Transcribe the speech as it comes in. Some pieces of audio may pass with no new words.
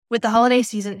With the holiday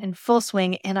season in full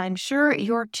swing, and I'm sure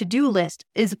your to-do list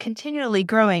is continually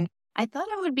growing, I thought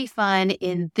it would be fun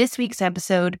in this week's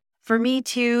episode for me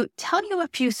to tell you a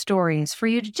few stories, for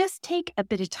you to just take a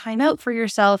bit of time out for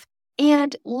yourself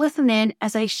and listen in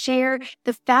as I share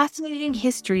the fascinating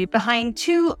history behind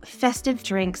two festive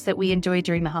drinks that we enjoy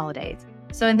during the holidays.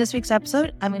 So in this week's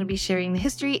episode, I'm going to be sharing the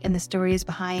history and the stories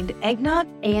behind eggnog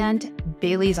and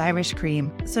Bailey's Irish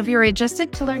Cream. So if you're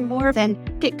interested to learn more, then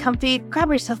get comfy, grab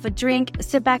yourself a drink,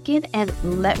 sit back in, and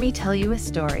let me tell you a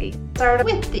story. Start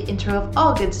with the intro of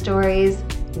all good stories,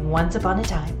 once upon a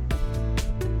time.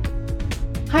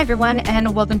 Hi everyone,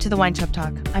 and welcome to the Wine Shop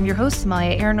Talk. I'm your host,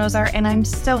 Maya Aronozar, and I'm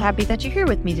so happy that you're here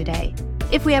with me today.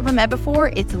 If we haven't met before,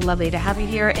 it's lovely to have you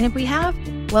here, and if we have,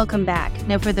 welcome back.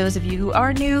 Now, for those of you who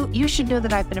are new, you should know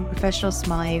that I've been a professional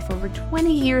sommelier for over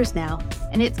 20 years now,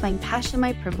 and it's my passion and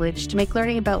my privilege to make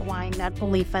learning about wine not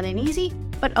only fun and easy,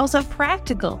 but also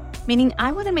practical, meaning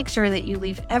I want to make sure that you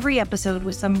leave every episode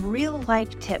with some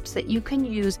real-life tips that you can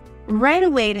use right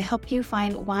away to help you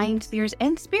find wines, beers,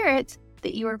 and spirits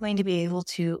that you are going to be able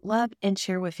to love and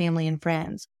share with family and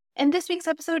friends. And this week's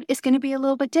episode is going to be a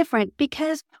little bit different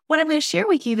because what I'm going to share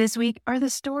with you this week are the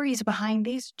stories behind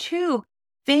these two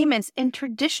famous and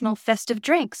traditional festive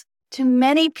drinks. To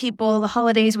many people, the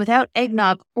holidays without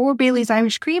eggnog or Bailey's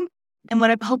Irish Cream. And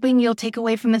what I'm hoping you'll take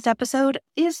away from this episode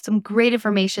is some great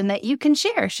information that you can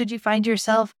share should you find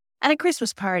yourself at a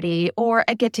Christmas party or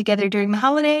a get-together during the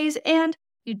holidays and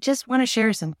you just want to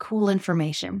share some cool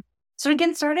information. So to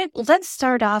get started, let's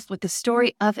start off with the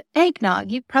story of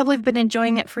eggnog. You've probably been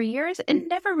enjoying it for years and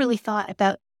never really thought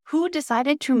about who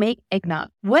decided to make eggnog.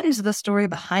 What is the story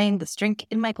behind this drink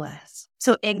in my glass?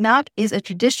 So eggnog is a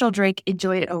traditional drink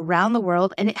enjoyed around the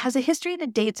world, and it has a history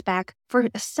that dates back for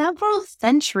several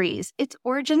centuries. Its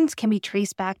origins can be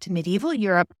traced back to medieval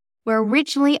Europe, where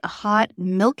originally a hot,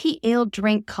 milky ale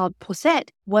drink called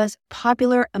posset was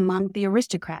popular among the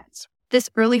aristocrats. This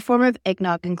early form of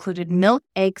eggnog included milk,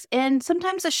 eggs, and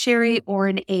sometimes a sherry or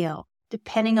an ale,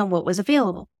 depending on what was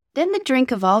available. Then the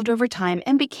drink evolved over time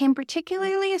and became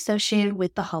particularly associated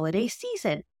with the holiday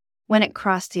season. When it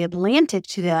crossed the Atlantic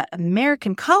to the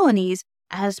American colonies,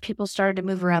 as people started to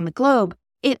move around the globe,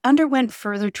 it underwent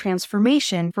further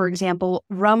transformation. For example,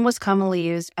 rum was commonly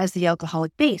used as the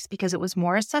alcoholic base because it was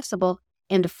more accessible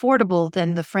and affordable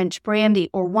than the French brandy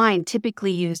or wine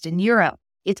typically used in Europe.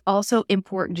 It's also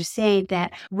important to say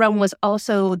that rum was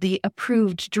also the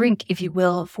approved drink, if you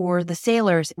will, for the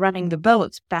sailors running the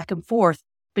boats back and forth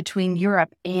between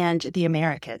Europe and the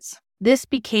Americas. This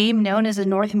became known as a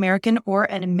North American or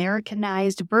an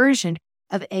Americanized version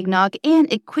of eggnog,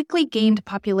 and it quickly gained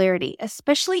popularity,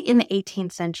 especially in the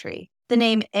 18th century. The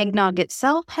name eggnog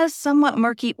itself has somewhat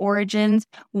murky origins.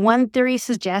 One theory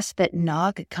suggests that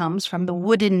nog comes from the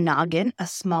wooden noggin, a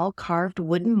small carved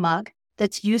wooden mug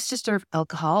that's used to serve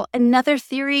alcohol. Another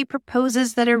theory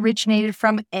proposes that it originated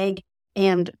from egg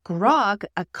and grog,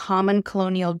 a common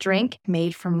colonial drink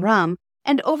made from rum.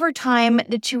 And over time,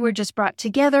 the two were just brought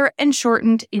together and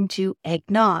shortened into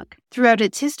eggnog. Throughout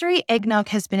its history, eggnog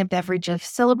has been a beverage of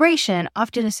celebration,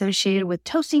 often associated with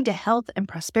toasting to health and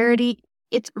prosperity.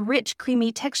 Its rich,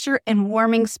 creamy texture and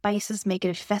warming spices make it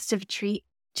a festive treat.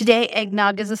 Today,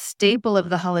 eggnog is a staple of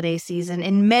the holiday season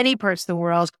in many parts of the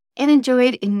world and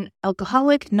enjoyed in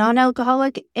alcoholic,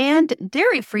 non-alcoholic, and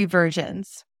dairy-free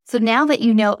versions. So now that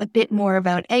you know a bit more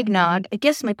about eggnog, I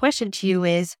guess my question to you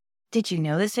is, did you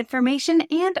know this information,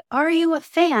 and are you a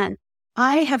fan?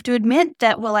 I have to admit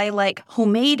that while I like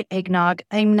homemade eggnog,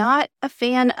 I'm not a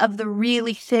fan of the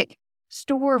really thick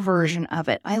store version of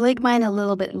it. I like mine a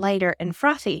little bit lighter and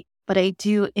frothy, but I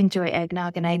do enjoy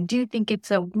eggnog, and I do think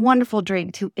it's a wonderful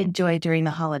drink to enjoy during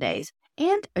the holidays.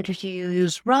 And if you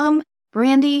use rum,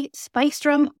 brandy, spiced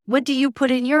rum, what do you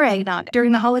put in your eggnog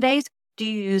during the holidays? Do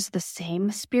you use the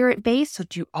same spirit base? So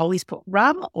do you always put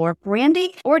rum or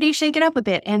brandy? Or do you shake it up a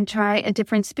bit and try a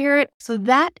different spirit? So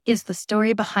that is the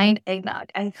story behind eggnog.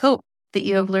 I hope that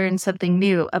you have learned something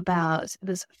new about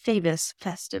this famous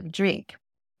festive drink.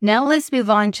 Now let's move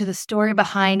on to the story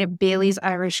behind Bailey's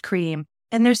Irish Cream.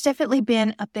 And there's definitely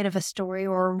been a bit of a story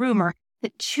or a rumor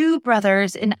that two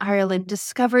brothers in Ireland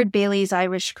discovered Bailey's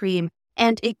Irish Cream,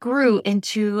 and it grew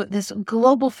into this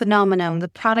global phenomenon, the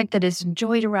product that is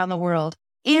enjoyed around the world.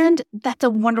 And that's a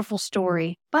wonderful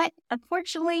story. But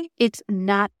unfortunately, it's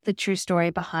not the true story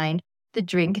behind the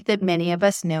drink that many of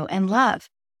us know and love.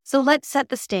 So let's set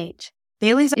the stage.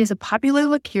 Bailey's is a popular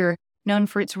liqueur known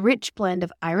for its rich blend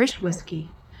of Irish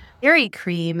whiskey, dairy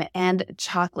cream, and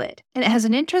chocolate. And it has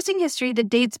an interesting history that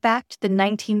dates back to the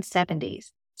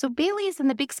 1970s. So Bailey's, in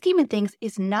the big scheme of things,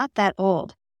 is not that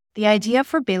old. The idea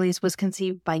for Baileys was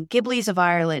conceived by Gibleys of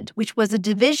Ireland, which was a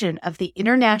division of the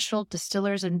International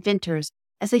Distillers and Vintners,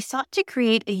 as they sought to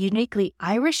create a uniquely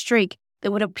Irish drink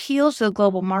that would appeal to the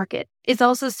global market. It's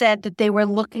also said that they were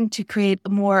looking to create a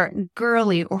more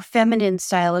girly or feminine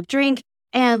style of drink,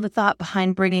 and the thought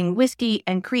behind bringing whiskey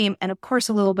and cream and, of course,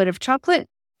 a little bit of chocolate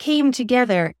came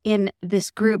together in this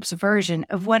group's version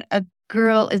of what a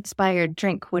girl-inspired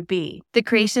drink would be. The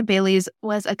creation of Baileys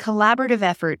was a collaborative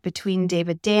effort between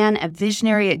David Dan, a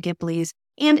visionary at Gibleys,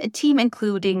 and a team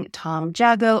including Tom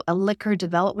Jago, a liquor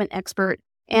development expert,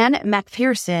 and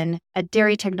Macpherson, a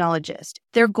dairy technologist.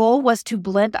 Their goal was to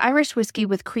blend Irish whiskey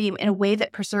with cream in a way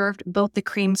that preserved both the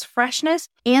cream's freshness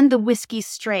and the whiskey's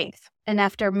strength. And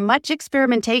after much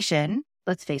experimentation,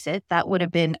 let's face it, that would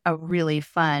have been a really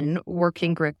fun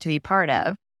working group to be part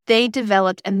of, they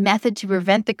developed a method to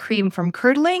prevent the cream from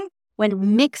curdling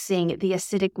when mixing the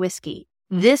acidic whiskey.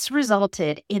 This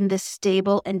resulted in the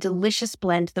stable and delicious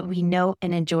blend that we know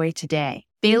and enjoy today.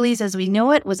 Baileys, as we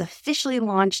know it, was officially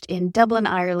launched in Dublin,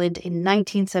 Ireland in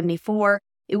 1974.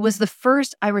 It was the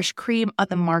first Irish cream on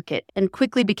the market and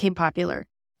quickly became popular.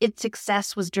 Its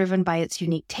success was driven by its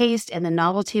unique taste and the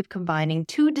novelty of combining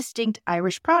two distinct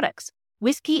Irish products,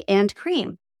 whiskey and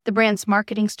cream. The brand's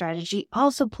marketing strategy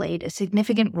also played a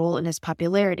significant role in its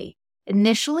popularity.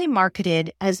 Initially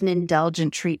marketed as an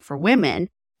indulgent treat for women,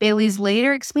 Baileys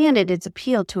later expanded its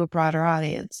appeal to a broader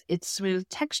audience. Its smooth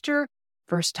texture,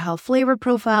 versatile flavor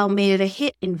profile made it a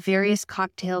hit in various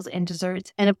cocktails and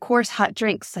desserts, and of course hot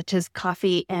drinks such as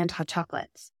coffee and hot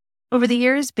chocolates. Over the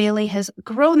years, Baileys has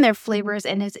grown their flavors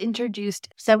and has introduced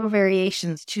several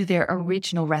variations to their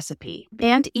original recipe.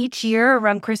 And each year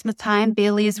around Christmas time,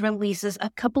 Baileys releases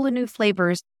a couple of new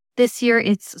flavors. This year,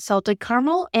 it's salted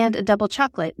caramel and a double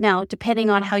chocolate. Now, depending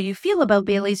on how you feel about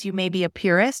Baileys, you may be a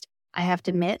purist. I have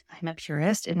to admit, I'm a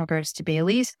purist in regards to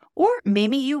Baileys. Or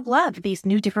maybe you love these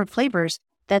new different flavors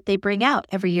that they bring out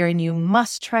every year and you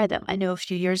must try them. I know a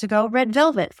few years ago, Red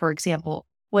Velvet, for example,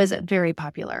 was very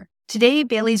popular. Today,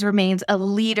 Baileys remains a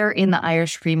leader in the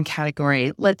Irish cream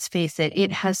category. Let's face it,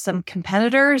 it has some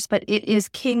competitors, but it is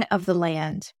king of the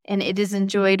land, and it is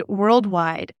enjoyed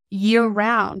worldwide,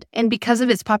 year-round. And because of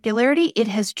its popularity, it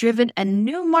has driven a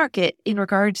new market in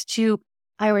regards to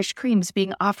Irish creams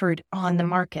being offered on the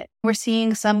market. We're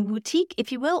seeing some boutique, if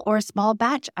you will, or small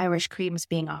batch Irish creams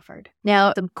being offered.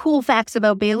 Now, some cool facts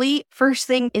about Baileys. First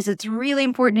thing is it's really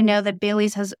important to know that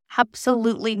Baileys has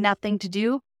absolutely nothing to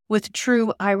do with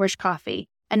true Irish coffee.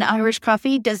 And Irish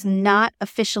coffee does not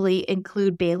officially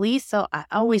include Baileys, so I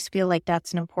always feel like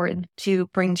that's important to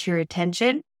bring to your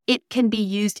attention. It can be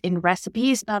used in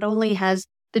recipes. Not only has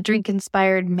the drink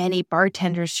inspired many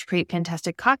bartenders to create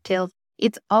fantastic cocktails,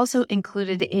 it's also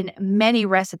included in many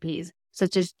recipes,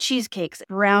 such as cheesecakes,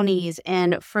 brownies,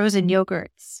 and frozen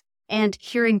yogurts. And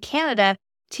here in Canada,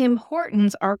 Tim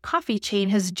Hortons, our coffee chain,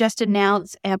 has just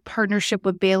announced a partnership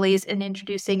with Baileys in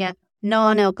introducing a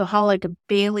non-alcoholic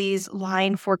Baileys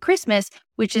line for Christmas,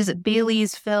 which is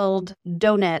Baileys-filled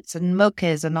donuts and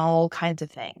mochas and all kinds of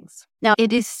things. Now,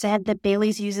 it is said that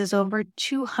Baileys uses over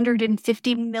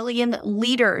 250 million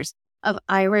liters of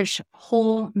Irish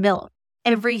whole milk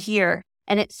every year,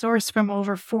 and it's sourced from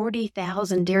over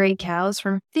 40,000 dairy cows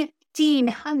from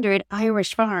 1,500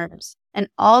 Irish farms. And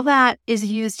all that is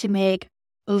used to make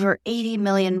over 80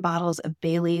 million bottles of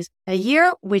Baileys a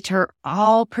year, which are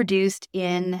all produced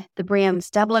in the brand's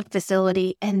Dublin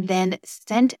facility and then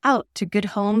sent out to good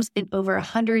homes in over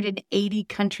 180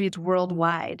 countries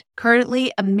worldwide.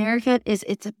 Currently, America is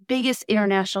its biggest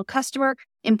international customer,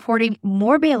 importing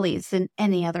more Baileys than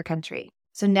any other country.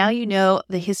 So now you know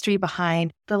the history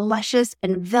behind the luscious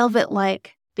and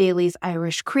velvet-like Baileys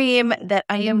Irish cream that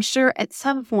I am sure at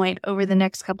some point over the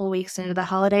next couple of weeks into the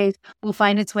holidays will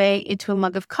find its way into a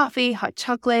mug of coffee, hot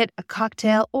chocolate, a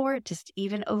cocktail, or just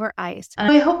even over ice.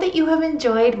 I hope that you have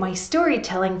enjoyed my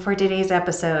storytelling for today's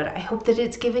episode. I hope that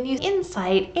it's given you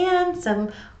insight and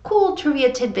some cool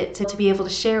trivia tidbits to be able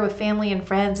to share with family and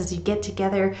friends as you get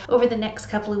together over the next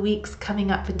couple of weeks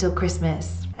coming up until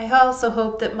Christmas. I also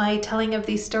hope that my telling of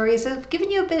these stories have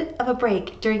given you a bit of a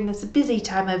break during this busy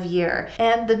time of year.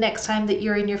 And the next time that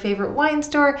you're in your favorite wine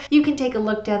store, you can take a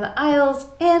look down the aisles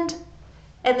and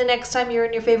the next time you're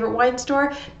in your favorite wine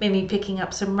store, maybe picking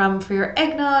up some rum for your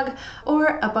eggnog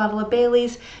or a bottle of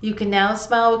Baileys, you can now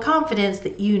smile with confidence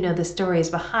that you know the stories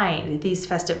behind these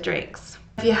festive drinks.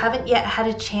 If you haven't yet had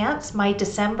a chance, my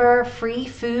December free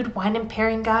food wine and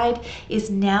pairing guide is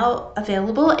now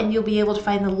available, and you'll be able to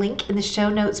find the link in the show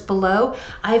notes below.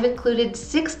 I've included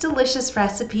 6 delicious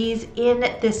recipes in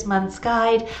this month's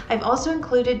guide. I've also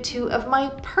included 2 of my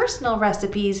personal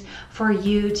recipes for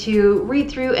you to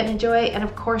read through and enjoy, and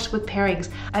of course with pairings.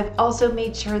 I've also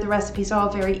made sure the recipes are all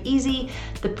very easy.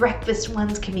 The breakfast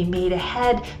ones can be made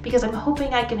ahead because I'm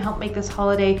hoping I can help make this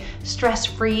holiday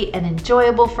stress-free and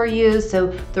enjoyable for you.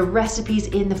 So the recipes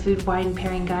in the food wine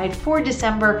pairing guide for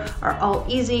December are all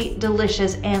easy,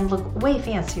 delicious, and look way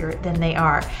fancier than they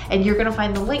are. And you're gonna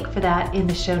find the link for that in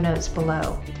the show notes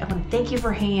below. I wanna thank you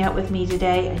for hanging out with me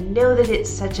today. I know that it's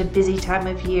such a busy time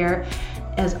of year.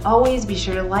 As always, be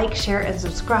sure to like, share, and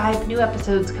subscribe. New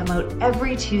episodes come out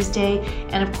every Tuesday.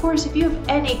 And of course, if you have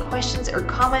any questions or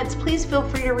comments, please feel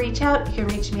free to reach out. You can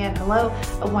reach me at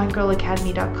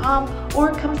hello@winegirlacademy.com,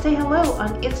 or come say hello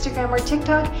on Instagram or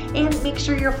TikTok, and make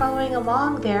sure you're following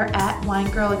along there at Wine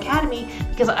Girl Academy,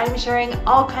 because I'm sharing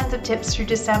all kinds of tips through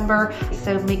December.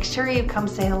 So make sure you come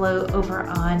say hello over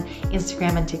on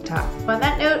Instagram and TikTok. On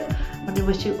that note, I want to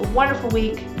wish you a wonderful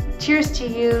week. Cheers to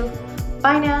you.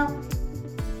 Bye now.